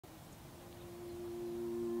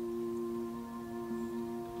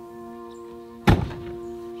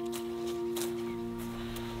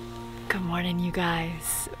Good morning, you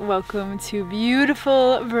guys. Welcome to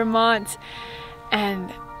beautiful Vermont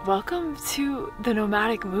and welcome to the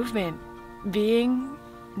nomadic movement, being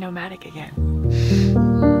nomadic again.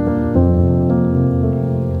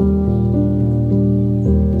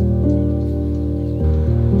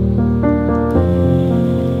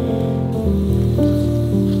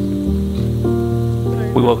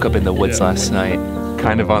 We woke up in the woods last night,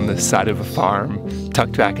 kind of on the side of a farm,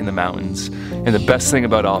 tucked back in the mountains. And the best thing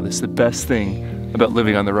about all this, the best thing about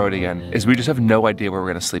living on the road again, is we just have no idea where we're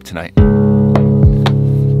gonna sleep tonight. Oh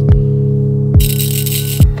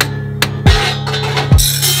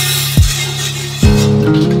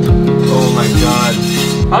my God.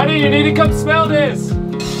 Honey, you need to come smell this! Oh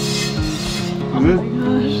my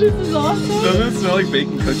gosh, this is awesome. Doesn't it smell like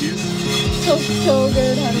bacon cookies? Smells so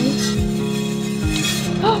good, honey.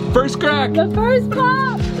 First crack! The first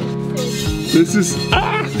pop! This is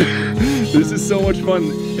this is so much fun.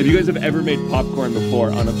 If you guys have ever made popcorn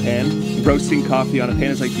before on a pan, roasting coffee on a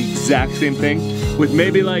pan is like the exact same thing, with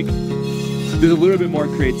maybe like there's a little bit more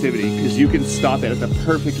creativity because you can stop it at the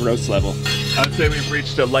perfect roast level. I would say we've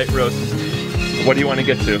reached a light roast. What do you want to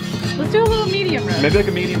get to? Let's do a little medium roast. Maybe like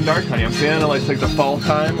a medium dark, honey. I'm feeling like the fall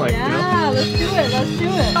time, like yeah, you know. Let's do it. Let's do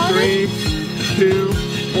it.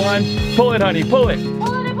 3, 2, 1. Pull it, honey. Pull it.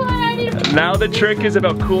 Now the trick is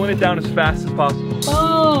about cooling it down as fast as possible.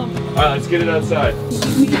 Oh. Alright, let's get it outside.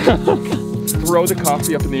 Throw the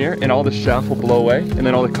coffee up in the air and all the chaff will blow away and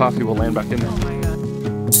then all the coffee will land back in there. Oh my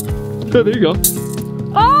God. So there you go.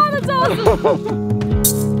 Oh, that's awesome.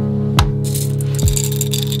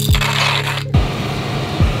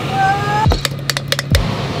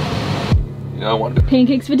 Yeah, I wanted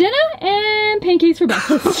Pancakes for dinner and pancakes for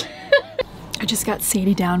breakfast. I just got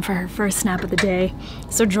Sadie down for her first snap of the day.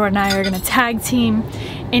 So Jordan and I are gonna tag team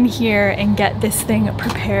in here and get this thing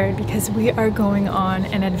prepared because we are going on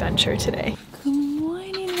an adventure today. Good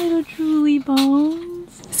morning, little Julie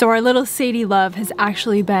Bones. So our little Sadie love has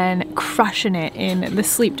actually been crushing it in the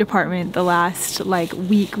sleep department the last like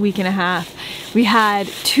week and a half. We had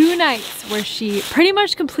 2 nights where she pretty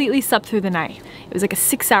much completely slept through the night. It was like a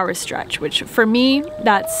 6-hour stretch, which for me,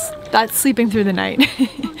 that's sleeping through the night.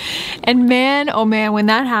 And man, oh man, when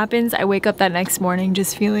that happens, I wake up that next morning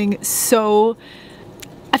just feeling so,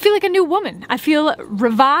 I feel like a new woman. I feel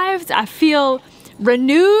revived, I feel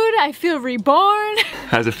renewed, I feel reborn.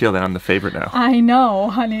 How does it feel that I'm the favorite now? I know,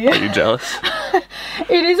 honey. Are you jealous?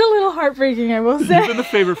 It is a little heartbreaking, I will say. You've been the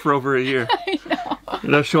favorite for over a year. I know.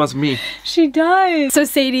 Now she wants me. She does. So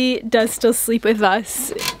Sadie does still sleep with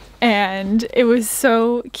us. And it was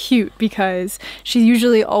so cute because she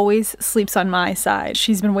usually always sleeps on my side.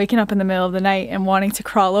 She's been waking up in the middle of the night and wanting to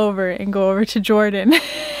crawl over and go over to Jordan.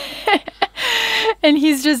 And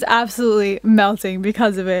he's just absolutely melting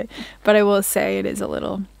because of it. But I will say it is a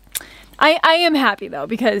little... I am happy though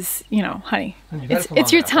because, you know, honey,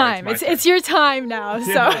 it's your time. It's your time now,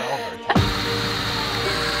 so...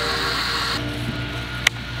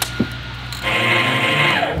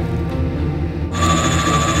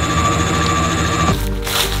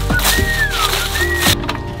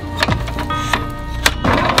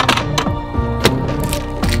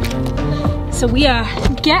 So we are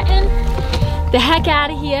getting the heck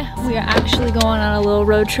out of here. We are actually going on a little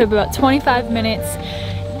road trip about 25 minutes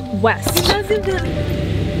west.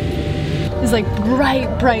 It's like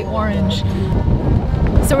bright orange.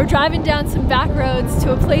 So we're driving down some back roads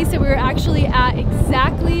to a place that we were actually at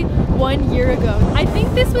exactly 1 year ago. I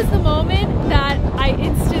think this was the moment that I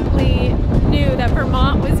instantly knew that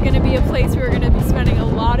Vermont was gonna be a place we were gonna be spending a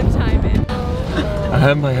lot of time in.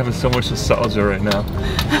 I'm like having so much nostalgia right now.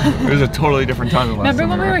 It was a totally different time than last time.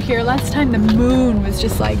 Remember when we were here last time? The moon was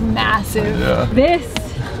just like massive. Yeah.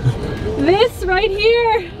 This right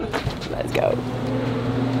here. Let's go.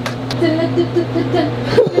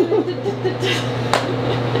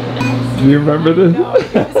 Do you remember this? No,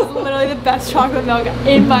 this is literally the best chocolate milk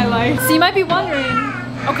in my life. So you might be wondering,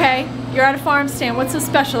 okay, you're at a farm stand, what's so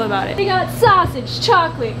special about it? They got sausage,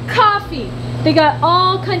 chocolate, coffee. They got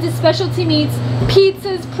all kinds of specialty meats,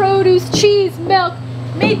 pizzas, produce, cheese, milk,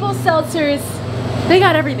 maple seltzers. They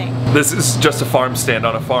got everything. This is just a farm stand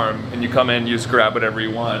on a farm, and you come in, you just grab whatever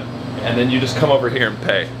you want, and then you just come over here and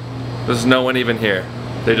pay. There's no one even here.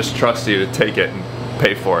 They just trust you to take it and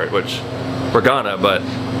pay for it, which we're gonna, but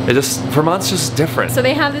Vermont's just different. So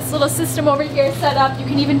they have this little system over here set up. You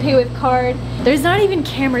can even pay with card. There's not even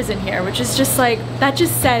cameras in here, which is just like, that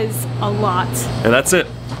just says a lot. And that's it.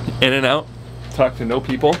 In and out, talk to no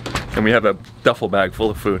people, and we have a duffel bag full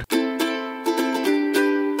of food.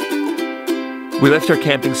 We left our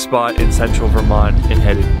camping spot in central Vermont and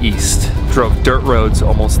headed east. Drove dirt roads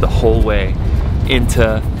almost the whole way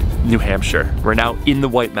into New Hampshire. We're now in the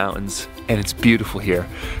White Mountains and it's beautiful here.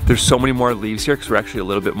 There's so many more leaves here because we're actually a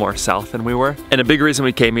little bit more south than we were. And a big reason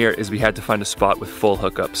we came here is we had to find a spot with full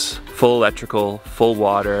hookups, full electrical, full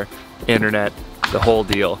water, internet, the whole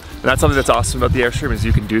deal. And that's something that's awesome about the Airstream is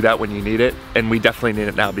you can do that when you need it. And we definitely need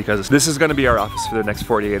it now because this is gonna be our office for the next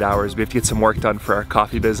 48 hours. We have to get some work done for our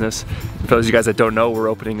coffee business. For those of you guys that don't know, we're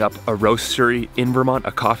opening up a roastery in Vermont,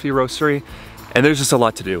 a coffee roastery. And there's just a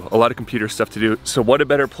lot to do, a lot of computer stuff to do. So what a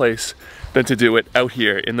better place than to do it out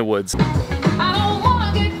here in the woods.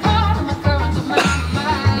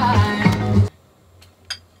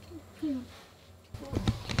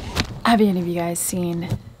 Have any of you guys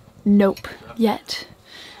seen Nope yet?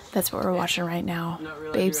 That's what we're watching right now.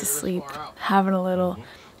 Babe's asleep, having a little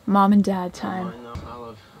mom and dad time.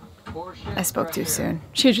 I spoke too soon.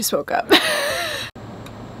 She just woke up.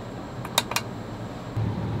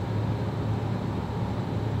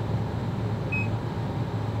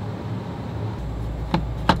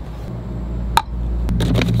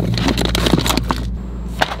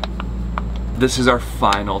 This is our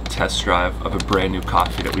final test drive of a brand new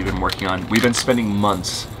coffee that we've been working on. We've been spending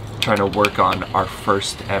months trying to work on our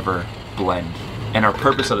first ever blend. And our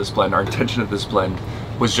purpose of this blend, our intention of this blend,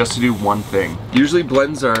 was just to do one thing. Usually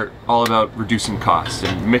blends are all about reducing costs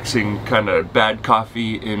and mixing kind of bad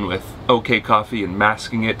coffee in with okay coffee and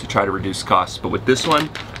masking it to try to reduce costs. But with this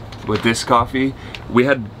one, with this coffee, we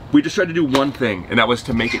just tried to do one thing, and that was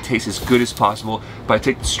to make it taste as good as possible by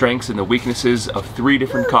take the strengths and the weaknesses of 3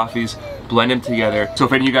 different coffees, blend them together. So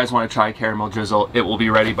if any of you guys want to try caramel drizzle, it will be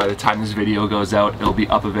ready by the time this video goes out. It'll be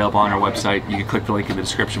up available on our website. You can click the link in the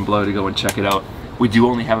description below to go and check it out. We do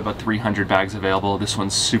only have about 300 bags available. This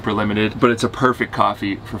one's super limited, but it's a perfect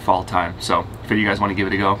coffee for fall time. So if any of you guys want to give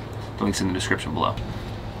it a go, the link's in the description below.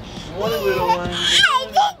 What a little one.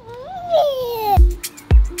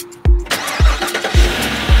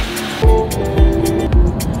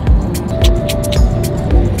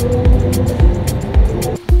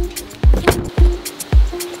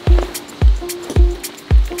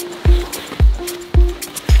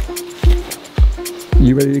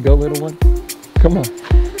 You ready to go, little one? Come on.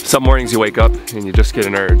 Some mornings you wake up and you just get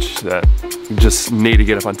an urge that you just need to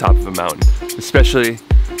get up on top of a mountain, especially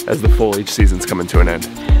as the foliage season's coming to an end.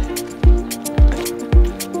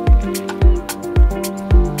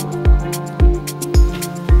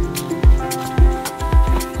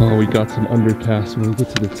 Oh, we got some undercast when we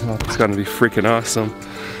get to the top. It's gonna be freaking awesome.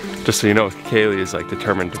 Just so you know, Kaylee is like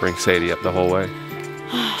determined to bring Sadie up the whole way.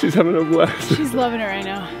 She's having a blast. She's loving it right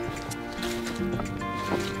now.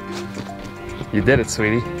 You did it,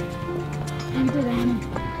 sweetie. You did it, honey.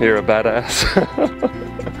 You're a badass.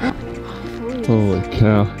 Holy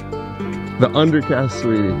cow. The undercast,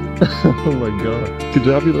 sweetie. Oh my god. Good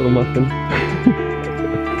job, you little muffin.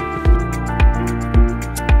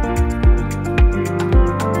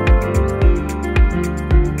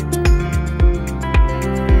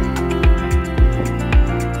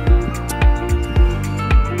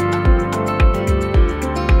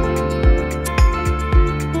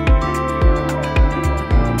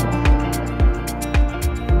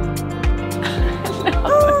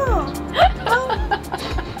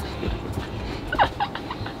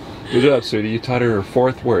 Good job, sweetie. You taught her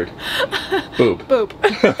 4th word. Boop. Boop.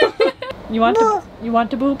 You want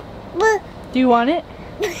to boop? Do you want it?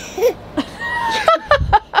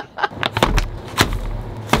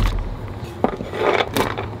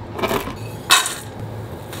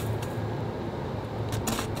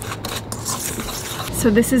 So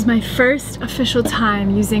this is my first official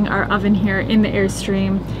time using our oven here in the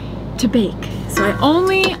Airstream to bake. So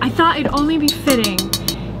I thought it'd only be fitting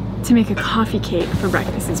to make a coffee cake for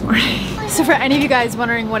breakfast this morning. So for any of you guys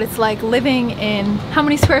wondering what it's like living in, how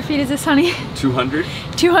many square feet is this, honey? 200?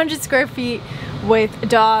 200 square feet with a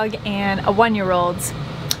dog and a 1-year-old.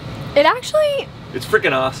 It's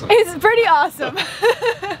freaking awesome. It's pretty awesome.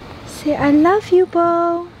 Say, I love you,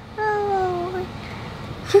 Bo. Oh,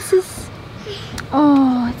 kisses.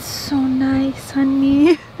 Oh, it's so nice,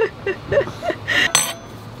 honey.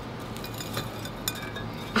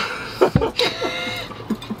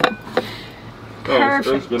 Perfect.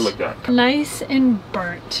 That was good like that. Nice and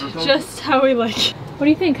burnt. Just how we like it. What do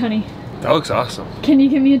you think, honey? That looks awesome. Can you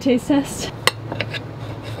give me a taste test?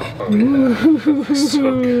 Oh yeah.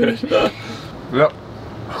 So good. Yep.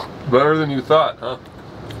 Better than you thought, huh?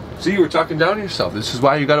 See, you were talking down to yourself. This is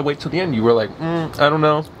why you gotta wait till the end. You were like, I don't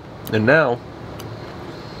know. And now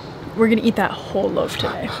We're gonna eat that whole loaf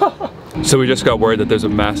today. So we just got word that there's a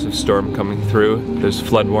massive storm coming through. There's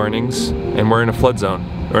flood warnings, and we're in a flood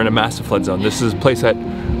zone. We're in a massive flood zone. This is a place that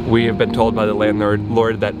we have been told by the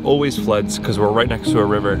landlord that always floods because we're right next to a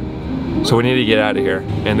river. So we need to get out of here.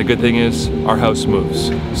 And the good thing is our house moves.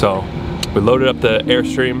 So we loaded up the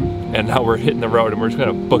Airstream and now we're hitting the road and we're just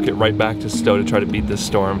gonna book it right back to Stowe to try to beat this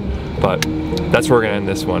storm. But that's where we're gonna end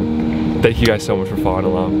this one. Thank you guys so much for following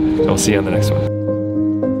along and we'll see you on the next one.